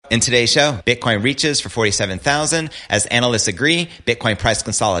In today's show, Bitcoin reaches for 47,000 as analysts agree Bitcoin price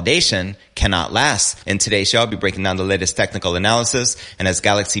consolidation cannot last. In today's show, I'll be breaking down the latest technical analysis. And as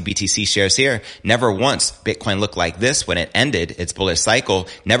Galaxy BTC shares here, never once Bitcoin looked like this when it ended its bullish cycle.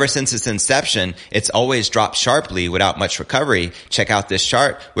 Never since its inception, it's always dropped sharply without much recovery. Check out this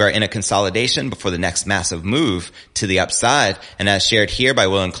chart. We are in a consolidation before the next massive move to the upside. And as shared here by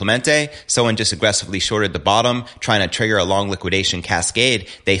Will and Clemente, someone just aggressively shorted the bottom, trying to trigger a long liquidation cascade.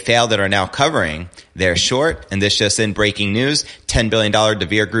 They failed and are now covering their short. And this just in breaking news, $10 billion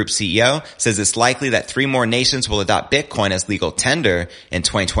DeVere Group CEO says it's likely that 3 more nations will adopt Bitcoin as legal tender in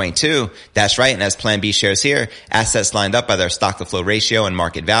 2022. That's right. And as Plan B shares here, assets lined up by their stock to flow ratio and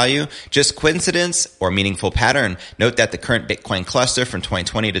market value. Just coincidence or meaningful pattern? Note that the current Bitcoin cluster from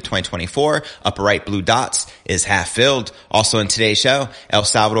 2020 to 2024, upper right blue dots, is half filled. Also in today's show, El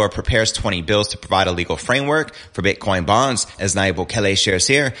Salvador prepares 20 bills to provide a legal framework for Bitcoin bonds. As Nayib Bukele shares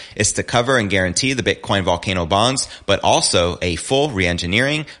here, it's to cover and guarantee the Bitcoin volcano bonds, but also a full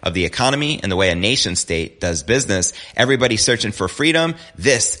re-engineering of the economy and the way a nation state does business. Everybody searching for freedom,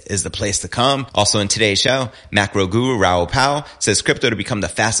 this is the place to come. Also in today's show, macro guru Raoul Pal says crypto to become the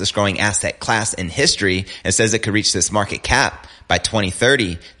fastest growing asset class in history and says it could reach this market cap by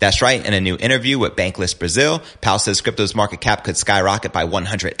 2030. That's right. In a new interview with Bankless Brazil, Powell says crypto's market cap could skyrocket by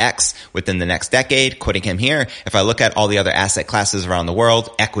 100x within the next decade. Quoting him here, if I look at all the other asset classes around the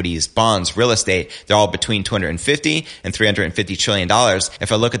world, equities, bonds, real estate, they're all between $250 and $350 trillion.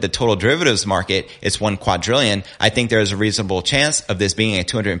 If I look at the total derivatives market, it's $1 quadrillion. I think there is a reasonable chance of this being a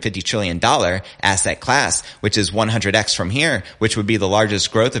 $250 trillion asset class, which is 100x from here, which would be the largest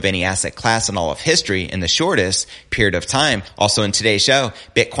growth of any asset class in all of history in the shortest period of time. Also in today's show,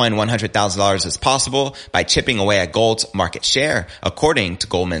 Bitcoin $100,000 is possible by chipping away at gold's market share, according to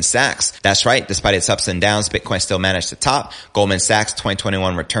Goldman Sachs. That's right. Despite its ups and downs, Bitcoin still managed to top Goldman Sachs'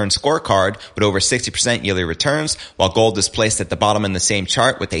 2021 return scorecard with over 60% yearly returns, while gold is placed at the bottom in the same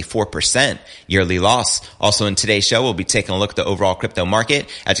chart with a 4% yearly loss. Also in today's show, we'll be taking a look at the overall crypto market.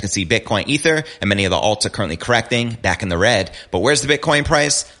 As you can see, Bitcoin, Ether, and many of the alts are currently correcting back in the red. But where's the Bitcoin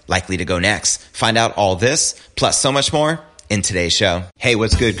price likely to go next? Find out all this, plus so much more, in today's show. Hey,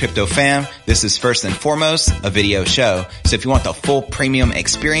 what's good, crypto fam? This is first and foremost a video show. So if you want the full premium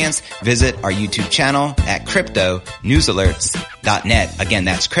experience, visit our YouTube channel at cryptonewsalerts.net. Again,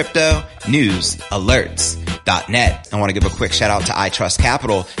 that's cryptonewsalerts.net. I want to give a quick shout out to iTrust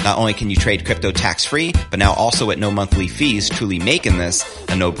Capital. Not only can you trade crypto tax free, but now also at no monthly fees, truly making this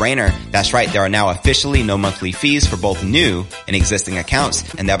a no-brainer. That's right. There are now officially no monthly fees for both new and existing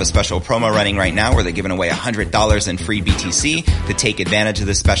accounts. And they have a special promo running right now where they're giving away $100 in free BTC. To take advantage of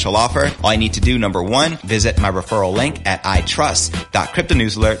this special offer, all I need to do, number 1, visit my referral link at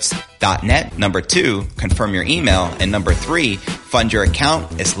itrust.cryptonewsalerts.net. Number 2, confirm your email. And number 3, fund your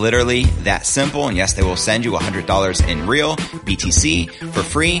account. It's literally that simple. And yes, they will send you $100 in real BTC for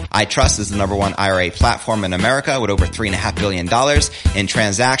free. iTrust is the number 1 IRA platform in America with over $3.5 billion in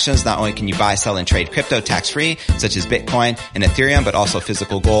transactions. Not only can you buy, sell, and trade crypto tax free, such as Bitcoin and Ethereum, but also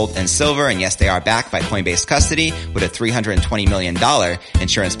physical gold and silver. And yes, they are backed by Coinbase Custody with a $320 million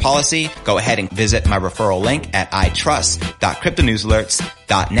insurance policy. Go ahead and visit my referral link at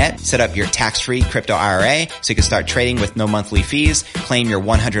itrust.cryptonewsalerts.net. Set up your tax-free crypto IRA so you can start trading with no monthly fees. Claim your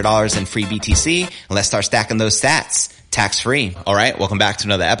 $100 in free BTC, and let's start stacking those sats tax-free. All right, welcome back to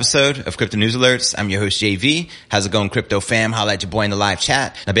another episode of Crypto News Alerts. I'm your host, JV. How's it going, crypto fam? Holla at your boy in the live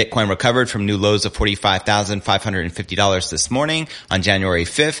chat. Now, Bitcoin recovered from new lows of $45,550 this morning on January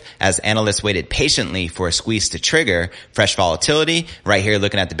 5th as analysts waited patiently for a squeeze to trigger fresh volatility. Right here,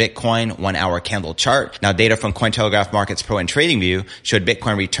 looking at the Bitcoin 1-hour candle chart. Now, data from Cointelegraph Markets Pro and TradingView showed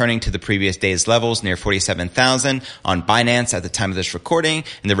Bitcoin returning to the previous day's levels near 47,000 on Binance at the time of this recording,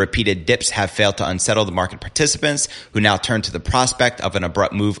 and the repeated dips have failed to unsettle the market participants who now turn to the prospect of an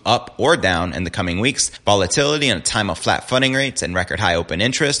abrupt move up or down in the coming weeks. Volatility in a time of flat funding rates and record high open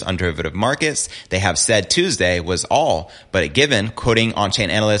interest on derivative markets, they have said Tuesday was all but a given. Quoting on-chain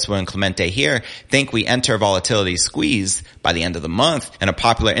analyst Will and Clemente here, think we enter volatility squeeze by the end of the month. And a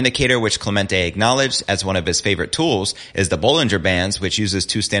popular indicator which Clemente acknowledged as one of his favorite tools is the Bollinger Bands, which uses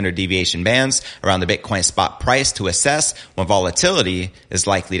 2 standard deviation bands around the Bitcoin spot price to assess when volatility is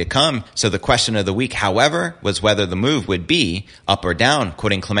likely to come. So the question of the week, however, was whether the move would be up or down.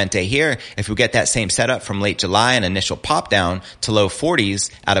 Quoting Clemente here, if we get that same setup from late July, an initial pop down to low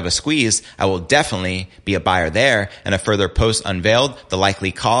 40s out of a squeeze, I will definitely be a buyer there. And a further post unveiled the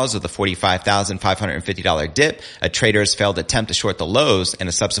likely cause of the $45,550 dip, a trader's failed attempt to short the lows and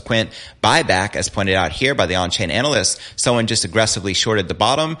a subsequent buyback, as pointed out here by the on-chain analyst. Someone just aggressively shorted the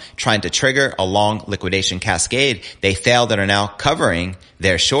bottom, trying to trigger a long liquidation cascade. They failed and are now covering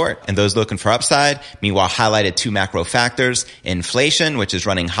they're short. And those looking for upside, meanwhile, highlighted two macro factors: inflation, which is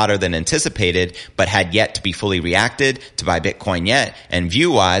running hotter than anticipated, but had yet to be fully reacted to by Bitcoin yet. And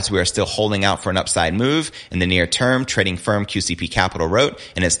view-wise, we are still holding out for an upside move in the near term, trading firm QCP Capital wrote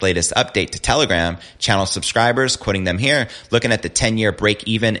in its latest update to Telegram channel subscribers, quoting them here, looking at the 10-year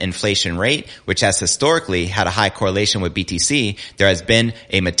break-even inflation rate, which has historically had a high correlation with BTC, there has been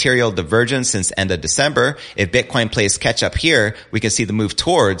a material divergence since end of December. If Bitcoin plays catch up here, we can see the move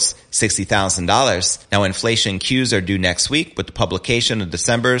towards $60,000. Now, inflation cues are due next week with the publication of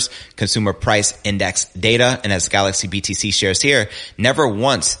December's Consumer Price Index data. And as Galaxy BTC shares here, never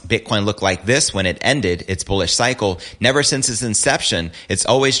once Bitcoin looked like this when it ended its bullish cycle. Never since its inception. It's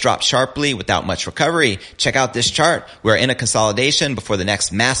always dropped sharply without much recovery. Check out this chart. We're in a consolidation before the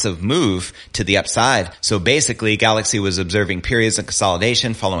next massive move to the upside. So basically, Galaxy was observing periods of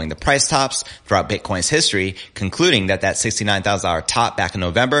consolidation following the price tops throughout Bitcoin's history, concluding that $69,000 top back in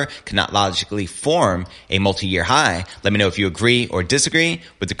November cannot logically form a multi-year high. Let me know if you agree or disagree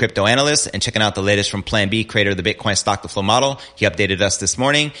with the crypto analyst, and checking out the latest from Plan B, creator of the Bitcoin stock to flow model. He updated us this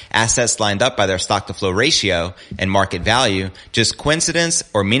morning. Assets lined up by their stock to flow ratio and market value. Just coincidence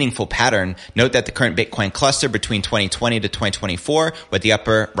or meaningful pattern? Note that the current Bitcoin cluster between 2020 to 2024 with the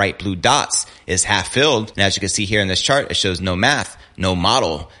upper right blue dots is half filled. And as you can see here in this chart, it shows no math, no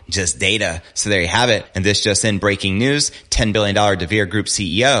model, just data. So there you have it. And this just in breaking news, $10 billion De Beer Group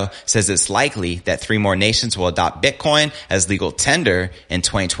CEO says it's likely that 3 more nations will adopt Bitcoin as legal tender in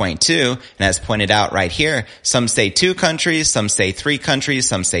 2022. And as pointed out right here, some say 2 countries, some say 3 countries,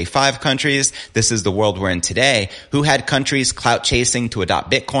 some say 5 countries. This is the world we're in today. Who had countries clout chasing to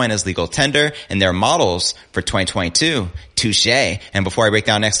adopt Bitcoin as legal tender in their models for 2022? Touche. And before I break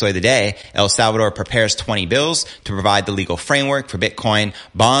down next story of the day, El Salvador prepares 20 bills to provide the legal framework for Bitcoin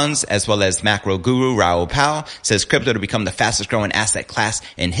bonds, as well as macro guru Raoul Pal says crypto to become the fastest growing asset class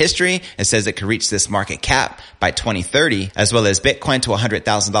in history, and says it could reach this market cap by 2030, as well as Bitcoin to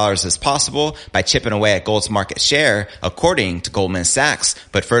 $100,000 as possible by chipping away at gold's market share, according to Goldman Sachs.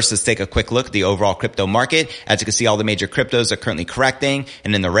 But first, let's take a quick look at the overall crypto market. As you can see, all the major cryptos are currently correcting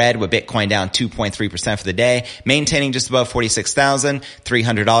and in the red, with Bitcoin down 2.3% for the day, maintaining just above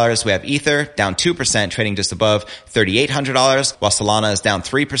 $46,300. We have Ether down 2%, trading just above $3,800, while Solana is down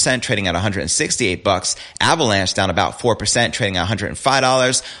 3%, trading at $168. Avalanche down about 4%, trading at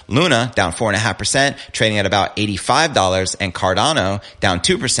 $105. Luna down 4.5%, trading at about $85, and Cardano down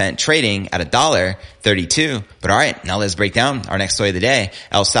 2%, trading at $1.32. But all right, now let's break down our next story of the day.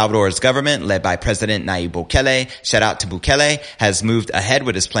 El Salvador's government, led by President Nayib Bukele, shout out to Bukele, has moved ahead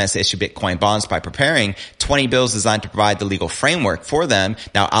with his plans to issue Bitcoin bonds by preparing 20 bills designed to provide the legal framework for them.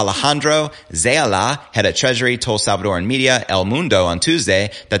 Now, Alejandro Zayala, head of Treasury, told Salvadoran media El Mundo on Tuesday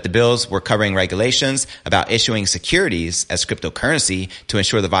that the bills were covering regulations about issuing securities as cryptocurrency to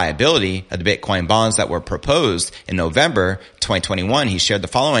ensure the viability of the Bitcoin bonds that were proposed in November 2021. He shared the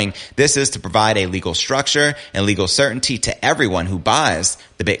following: this is to provide a legal structure and legal certainty to everyone who buys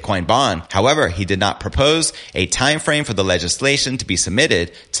the Bitcoin bond. However, he did not propose a time frame for the legislation to be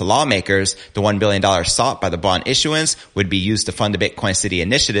submitted to lawmakers. The $1 billion sought by the bond issuance would be used to fund the Bitcoin City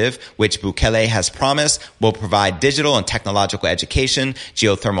initiative, which Bukele has promised will provide digital and technological education,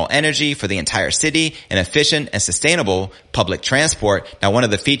 geothermal energy for the entire city, and efficient and sustainable public transport. Now, one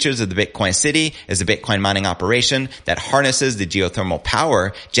of the features of the Bitcoin City is a Bitcoin mining operation that harnesses the geothermal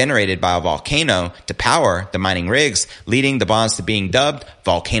power generated by a volcano to power the mining rigs, leading the bonds to being dubbed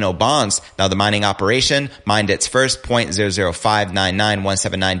volcano bonds. Now, the mining operation mined its first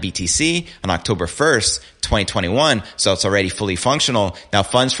 0.00599,179 BTC on October 1st, 2021, so it's already fully functional. Now,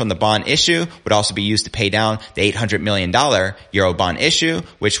 funds from the bond issue would also be used to pay down the $800 million Euro bond issue,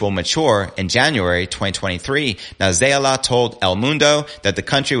 which will mature in January 2023. Now, Zayala told El Mundo that the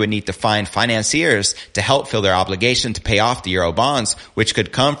country would need to find financiers to help fill their obligation to pay off the Euro bonds, which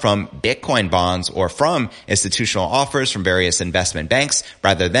could come from Bitcoin bonds or from institutional offers from various investment banks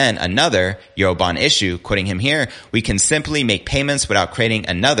rather than another Euro bond issue. Quoting him here, we can simply make payments without creating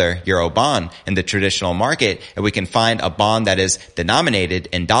another Euro bond in the traditional market, and we can find a bond that is denominated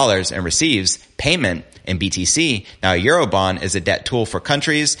in dollars and receives payment in BTC. Now, a Eurobond is a debt tool for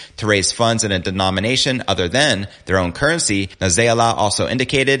countries to raise funds in a denomination other than their own currency. Now, Zayala also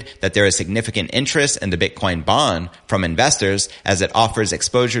indicated that there is significant interest in the Bitcoin bond from investors as it offers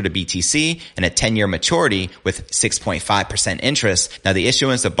exposure to BTC and a 10-year maturity with 6.5% interest. Now, the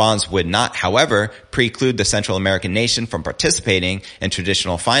issuance of bonds would not, however, preclude the Central American nation from participating in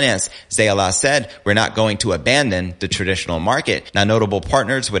traditional finance. Zayala said, we're not going to abandon the traditional market. Now, notable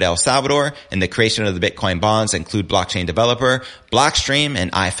partners with El Salvador in the creation of the Bitcoin bonds include blockchain developer Blockstream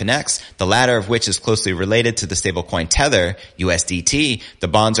and iFinex, the latter of which is closely related to the stablecoin Tether, USDT. The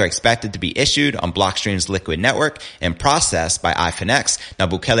bonds are expected to be issued on Blockstream's Liquid network and processed by iFinex. Now,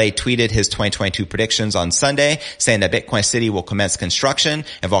 Bukele tweeted his 2022 predictions on Sunday, saying that Bitcoin City will commence construction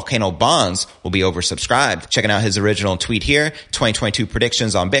and Volcano bonds will be oversubscribed. Checking out his original tweet here, 2022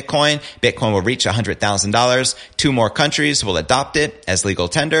 predictions on Bitcoin. Bitcoin will reach $100,000. 2 more countries will adopt it as legal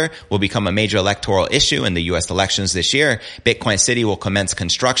tender, will become a major electoral issue in the U.S. elections this year. Bitcoin City will commence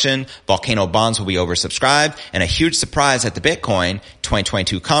construction. Volcano bonds will be oversubscribed, and a huge surprise at the Bitcoin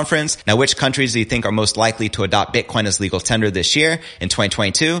 2022 conference. Now, which countries do you think are most likely to adopt Bitcoin as legal tender this year in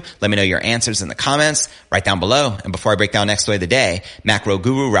 2022? Let me know your answers in the comments right down below. And before I break down next story of the day, macro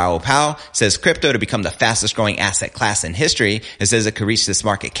guru Raoul Pal says crypto to become the fastest growing asset class in history, and says it could reach this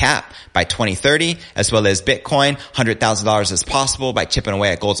market cap by 2030, as well as Bitcoin, $100,000 is possible by chipping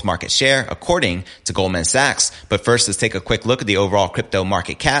away at gold's market share, according to Goldman Sachs. But first, let's take a quick look at the overall crypto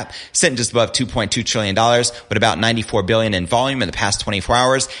market cap, sitting just above $2.2 trillion with about $94 billion in volume in the past 24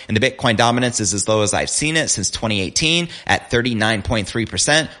 hours. And the Bitcoin dominance is as low as I've seen it since 2018 at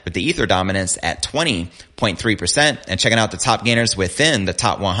 39.3%, with the Ether dominance at 20.3%. And checking out the top gainers within the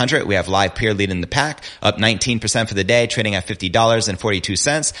top 100, we have Live Peer leading the pack, up 19% for the day, trading at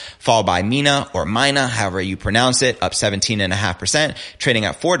 $50.42, followed by Mina or Mina, however you pronounce it, up 17.5%, trading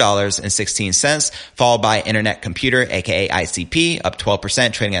at $4.16, followed by Internet Computer, aka ICP, up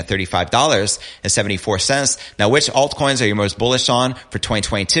 12%, trading at $35.74. Now, which altcoins are you most bullish on for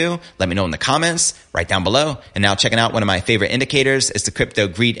 2022? Let me know in the comments right down below. And now checking out one of my favorite indicators is the Crypto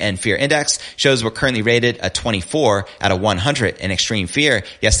Greed and Fear Index. Shows we're currently rated a 24 out of 100 in extreme fear.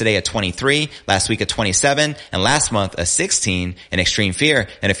 Yesterday a 23, last week a 27, and last month a 16 in extreme fear.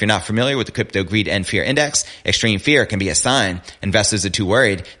 And if you're not familiar with the Crypto Greed and Fear Index, extreme fear can be a sign investors are too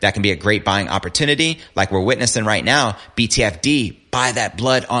worried. That can be a great buying opportunity, like we're witnessing right now. BTFD, buy that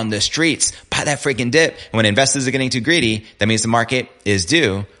blood on the streets, buy that freaking dip. And when investors are getting too greedy, that means the market is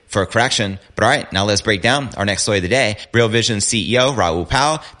due for a correction. But all right, now let's break down our next story of the day. Real Vision CEO Raoul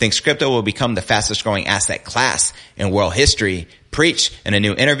Pal thinks crypto will become the fastest growing asset class in world history. Preach. In a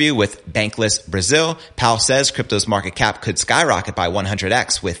new interview with Bankless Brazil, Powell says crypto's market cap could skyrocket by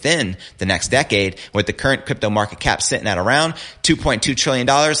 100x within the next decade, with the current crypto market cap sitting at around $2.2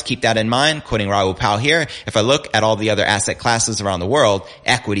 trillion. Keep that in mind. Quoting Raoul Pal here, if I look at all the other asset classes around the world,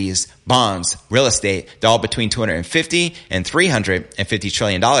 equities, bonds, real estate, they're all between $250 and $350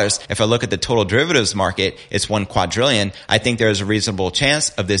 trillion. If I look at the total derivatives market, it's $1 quadrillion. I think there is a reasonable chance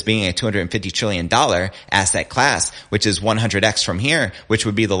of this being a $250 trillion asset class, which is 100x from here, which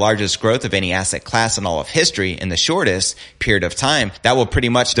would be the largest growth of any asset class in all of history in the shortest period of time. That will pretty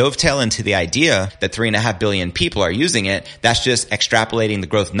much dovetail into the idea that 3.5 billion people are using it. That's just extrapolating the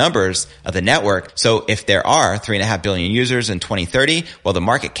growth numbers of the network. So if there are 3.5 billion users in 2030, well, the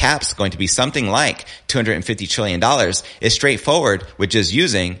market cap's going to be something like $250 trillion. It's straightforward with just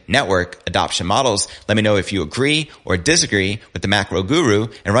using network adoption models. Let me know if you agree or disagree with the macro guru,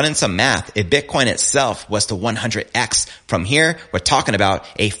 and running some math. If Bitcoin itself was to 100x from here, we're talking about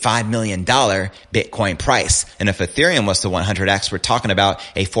a $5 million Bitcoin price. And if Ethereum was to 100x, we're talking about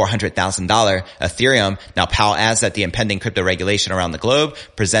a $400,000 Ethereum. Now, Powell adds that the impending crypto regulation around the globe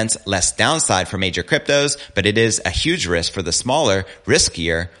presents less downside for major cryptos, but it is a huge risk for the smaller,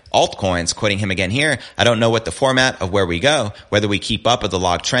 riskier altcoins. Quoting him again here, I don't know what the format of where we go, whether we keep up with the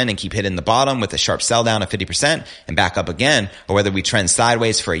log trend and keep hitting the bottom with a sharp sell down of 50% and back up again, or whether we trend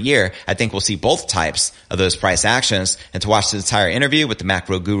sideways for a year. I think we'll see both types of those price actions. And to watch the entire interview with the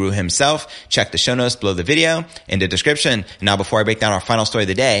macro guru himself, check the show notes below the video in the description. And now, before I break down our final story of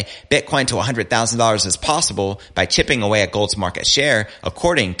the day, Bitcoin to $100,000 is possible by chipping away at gold's market share,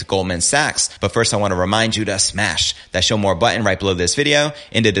 according to Goldman Sachs. But first, I want to remind you to smash that show more button right below this video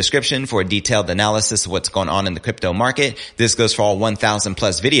in the description for a detailed analysis of what's going on in the crypto market. This goes for all 1,000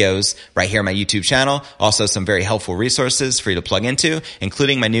 plus videos right here on my YouTube channel. Also, some very helpful resources for you to plug into,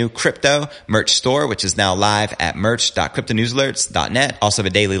 including my new crypto merch store, which is now live at merch.cryptonewsalerts.net. Also,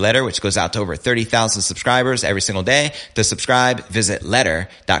 have a daily letter, which goes out to over 30,000 subscribers every single day. To subscribe, visit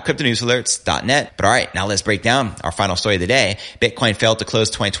letter.cryptonewsalerts.net. But all right, now let's break down our final story of the day. Bitcoin failed to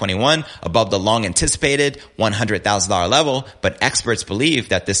close 2021 above the long anticipated $100,000 level, but experts believe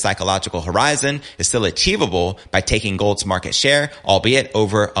that this psychological horizon is still achievable by taking gold's market share, albeit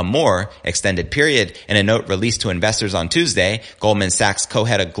over a more extended period. In a note released to investors on Tuesday, Goldman Sachs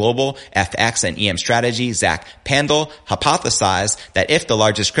co-head of global FX and EM strategy, Zach Pandel, hypothesized that if the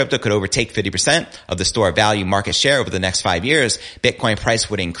largest crypto could overtake 50% of the store value market share over the next 5 years, Bitcoin price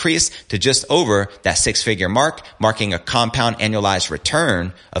would increase to just over that six-figure mark, marking a compound annualized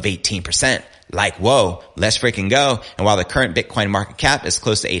return of 18%. Like, whoa, let's freaking go. And while the current Bitcoin market cap is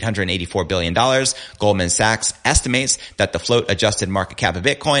close to $884 billion, Goldman Sachs estimates that the float adjusted market cap of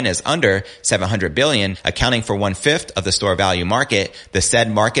Bitcoin is under $700 billion, accounting for 1/5 of the store value market. The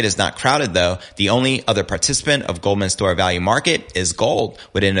said market is not crowded though. The only other participant of Goldman's store value market is gold,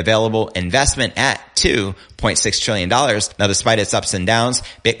 with an available investment at $2.6 trillion. Now, despite its ups and downs,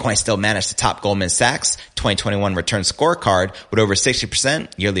 Bitcoin still managed to top Goldman Sachs' 2021 return scorecard with over 60%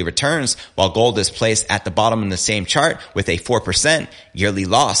 yearly returns, while gold is placed at the bottom in the same chart with a 4% yearly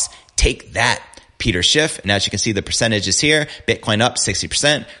loss. Take that, Peter Schiff. And as you can see, the percentages here: Bitcoin up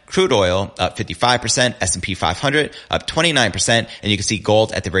 60%, crude oil up 55%, S&P 500 up 29%, and you can see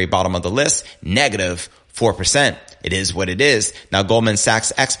gold at the very bottom of the list, negative 4%. It is what it is. Now, Goldman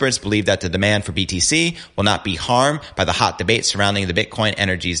Sachs experts believe that the demand for BTC will not be harmed by the hot debate surrounding the Bitcoin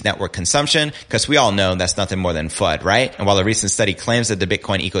Energy's network consumption, because we all know that's nothing more than FUD, right? And while a recent study claims that the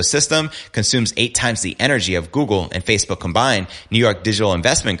Bitcoin ecosystem consumes 8 times the energy of Google and Facebook combined, New York Digital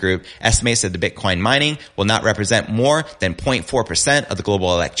Investment Group estimates that the Bitcoin mining will not represent more than 0.4% of the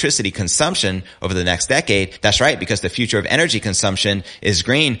global electricity consumption over the next decade. That's right, because the future of energy consumption is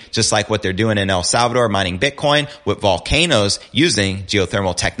green, just like what they're doing in El Salvador, mining Bitcoin with volcanoes using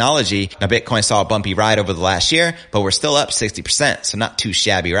geothermal technology. Now, Bitcoin saw a bumpy ride over the last year, but we're still up 60%, so not too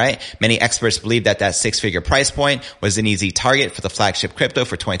shabby, right? Many experts believe that 6-figure price point was an easy target for the flagship crypto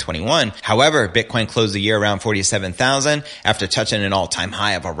for 2021. However, Bitcoin closed the year around 47,000 after touching an all-time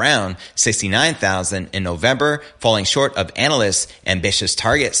high of around 69,000 in November, falling short of analysts' ambitious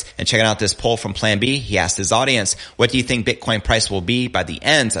targets. And checking out this poll from Plan B, he asked his audience, what do you think Bitcoin price will be by the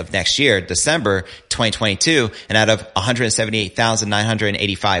end of next year, December 2022? And out of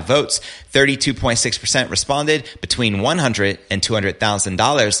 178,985 votes, 32.6% responded between $100,000 and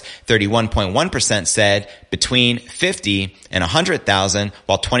 $200,000. 31.1% said between $50,000 and $100,000,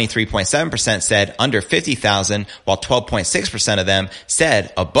 while 23.7% said under $50,000, while 12.6% of them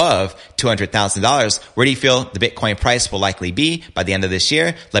said above $200,000. Where do you feel the Bitcoin price will likely be by the end of this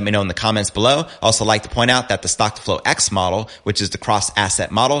year? Let me know in the comments below. I also like to point out that the Stock to Flow X model, which is the cross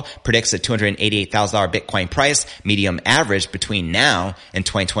asset model, predicts a $288,000 Bitcoin price medium average between now and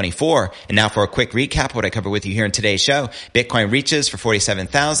 2024. And now for a quick recap of what I covered with you here in today's show. Bitcoin reaches for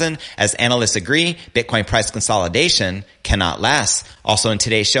 47,000. As analysts agree, Bitcoin price consolidation cannot last. Also in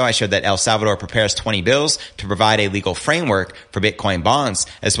today's show, I showed that El Salvador prepares 20 bills to provide a legal framework for Bitcoin bonds,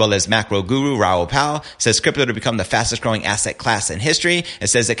 as well as macro guru Raoul Pal says crypto to become the fastest growing asset class in history and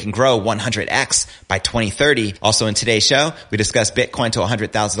says it can grow 100x by 2030. Also in today's show, we discussed Bitcoin to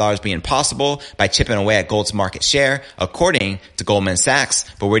 $100,000 being possible by chipping away at gold's market share, according to Goldman Sachs.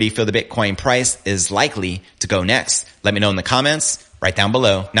 But where do you feel the Bitcoin price is likely to go next? Let me know in the comments right down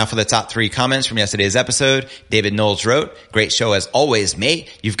below. Now for the top 3 comments from yesterday's episode. David Knowles wrote, great show as always,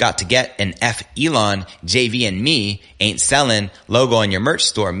 mate. You've got to get an F Elon, JV and me ain't selling logo on your merch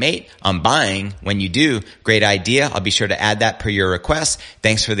store, mate. I'm buying when you do. Great idea. I'll be sure to add that per your request.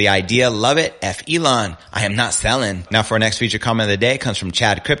 Thanks for the idea. Love it. F Elon. I am not selling. Now for our next feature comment of the day comes from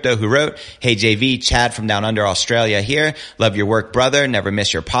Chad Crypto, who wrote, hey JV, Chad from down under Australia here. Love your work, brother. Never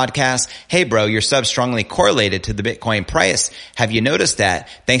miss your podcast. Hey bro, your sub strongly correlated to the Bitcoin price. Have you noticed that?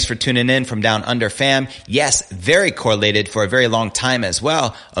 Thanks for tuning in from down under, fam. Yes, very correlated for a very long time as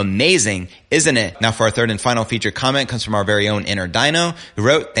well. Amazing, isn't it? Now for our third and final feature comment comes from our very own Inner Dino, who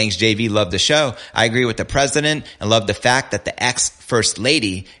wrote, thanks JV, love the show. I agree with the president and love the fact that the ex-first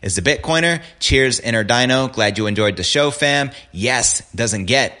lady is a Bitcoiner. Cheers, Inner Dino. Glad you enjoyed the show, fam. Yes, doesn't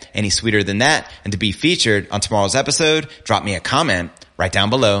get any sweeter than that. And to be featured on tomorrow's episode, drop me a comment right down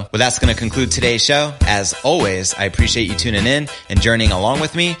below. Well, that's going to conclude today's show. As always, I appreciate you tuning in and journeying along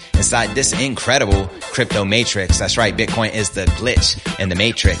with me inside this incredible crypto matrix. That's right, Bitcoin is the glitch in the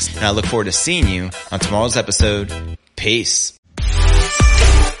matrix. And I look forward to seeing you on tomorrow's episode. Peace.